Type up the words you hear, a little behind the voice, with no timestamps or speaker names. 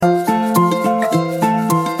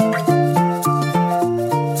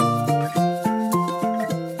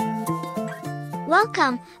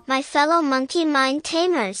Welcome, my fellow Monkey Mind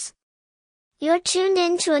Tamers. You're tuned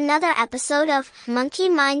in to another episode of Monkey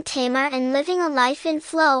Mind Tamer and Living a Life in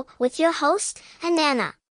Flow with your host,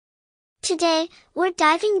 Anana. Today, we're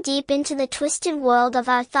diving deep into the twisted world of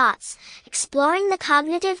our thoughts, exploring the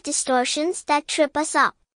cognitive distortions that trip us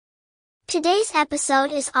up. Today's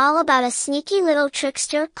episode is all about a sneaky little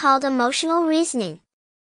trickster called emotional reasoning.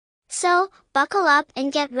 So, buckle up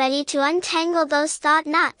and get ready to untangle those thought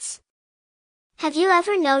knots. Have you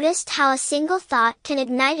ever noticed how a single thought can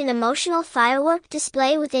ignite an emotional firework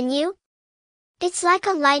display within you? It's like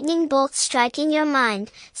a lightning bolt striking your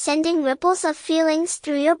mind, sending ripples of feelings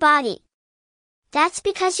through your body. That's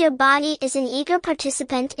because your body is an eager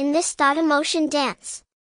participant in this thought-emotion dance.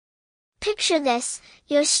 Picture this,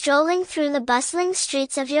 you're strolling through the bustling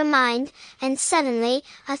streets of your mind, and suddenly,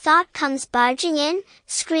 a thought comes barging in,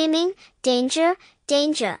 screaming, "Danger,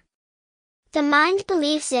 danger." The mind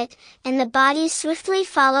believes it, and the body swiftly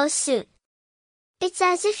follows suit. It's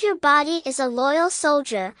as if your body is a loyal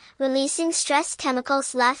soldier, releasing stress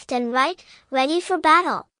chemicals left and right, ready for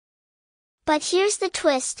battle. But here's the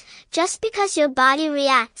twist, just because your body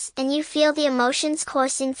reacts and you feel the emotions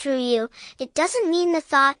coursing through you, it doesn't mean the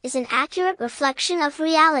thought is an accurate reflection of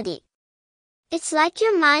reality. It's like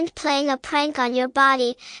your mind playing a prank on your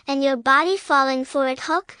body, and your body falling for it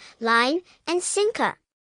hook, line, and sinker.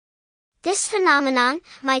 This phenomenon,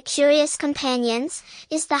 my curious companions,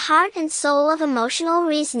 is the heart and soul of emotional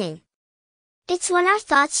reasoning. It's when our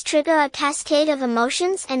thoughts trigger a cascade of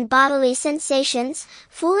emotions and bodily sensations,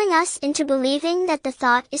 fooling us into believing that the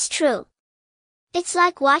thought is true. It's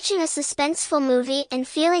like watching a suspenseful movie and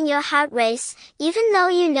feeling your heart race, even though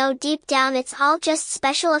you know deep down it's all just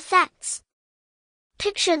special effects.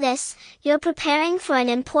 Picture this, you're preparing for an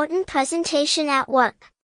important presentation at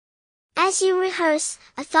work. As you rehearse,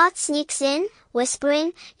 a thought sneaks in,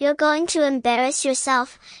 whispering, "You're going to embarrass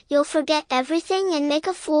yourself, you'll forget everything and make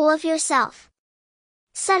a fool of yourself."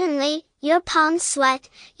 Suddenly, your palms sweat,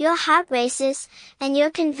 your heart races, and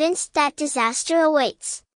you're convinced that disaster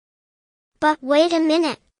awaits. But wait a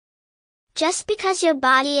minute. Just because your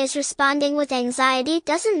body is responding with anxiety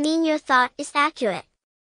doesn't mean your thought is accurate.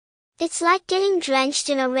 It's like getting drenched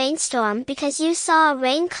in a rainstorm because you saw a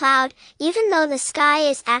rain cloud, even though the sky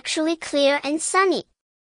is actually clear and sunny.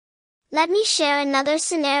 Let me share another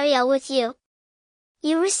scenario with you.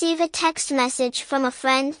 You receive a text message from a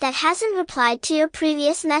friend that hasn't replied to your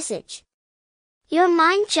previous message. Your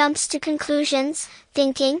mind jumps to conclusions,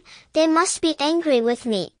 thinking, "They must be angry with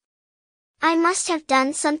me. I must have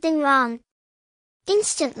done something wrong."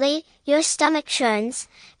 Instantly, your stomach churns,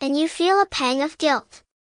 and you feel a pang of guilt.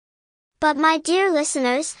 But my dear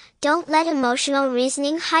listeners, don't let emotional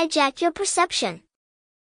reasoning hijack your perception.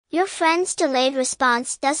 Your friend's delayed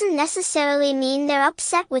response doesn't necessarily mean they're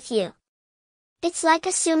upset with you. It's like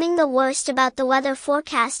assuming the worst about the weather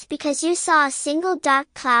forecast because you saw a single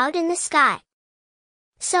dark cloud in the sky.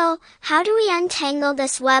 So, how do we untangle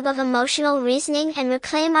this web of emotional reasoning and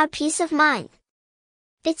reclaim our peace of mind?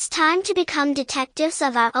 It's time to become detectives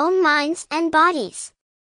of our own minds and bodies.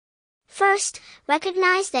 First,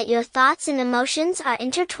 recognize that your thoughts and emotions are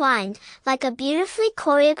intertwined, like a beautifully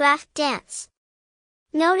choreographed dance.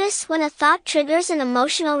 Notice when a thought triggers an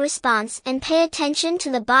emotional response and pay attention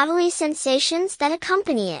to the bodily sensations that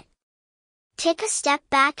accompany it. Take a step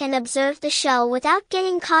back and observe the show without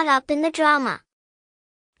getting caught up in the drama.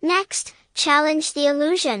 Next, challenge the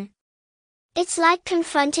illusion. It's like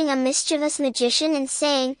confronting a mischievous magician and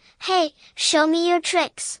saying, "Hey, show me your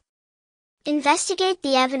tricks." Investigate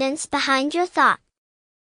the evidence behind your thought.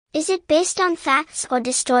 Is it based on facts or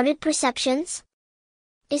distorted perceptions?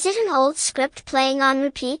 Is it an old script playing on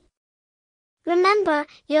repeat? Remember,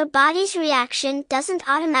 your body's reaction doesn't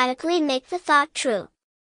automatically make the thought true.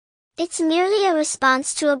 It's merely a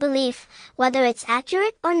response to a belief, whether it's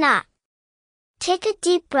accurate or not. Take a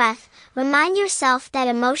deep breath, remind yourself that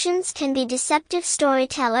emotions can be deceptive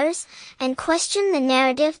storytellers, and question the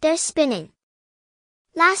narrative they're spinning.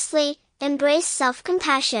 Lastly, embrace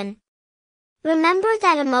self-compassion. Remember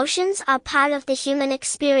that emotions are part of the human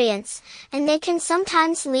experience, and they can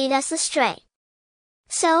sometimes lead us astray.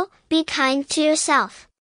 So, be kind to yourself.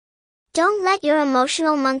 Don't let your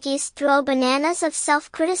emotional monkeys throw bananas of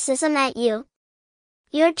self-criticism at you.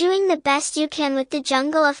 You're doing the best you can with the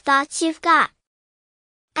jungle of thoughts you've got.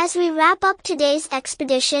 As we wrap up today's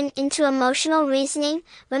expedition into emotional reasoning,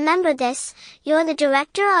 remember this, you're the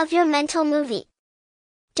director of your mental movie.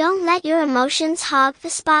 Don't let your emotions hog the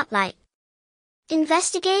spotlight.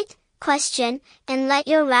 Investigate, question, and let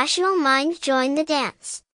your rational mind join the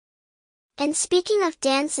dance. And speaking of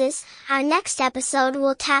dances, our next episode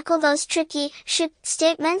will tackle those tricky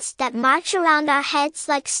statements that march around our heads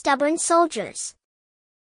like stubborn soldiers.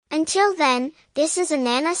 Until then, this is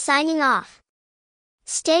Anana signing off.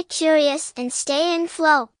 Stay curious and stay in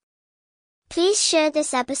flow. Please share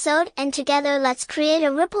this episode and together let's create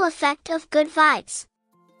a ripple effect of good vibes.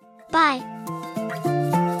 Bye.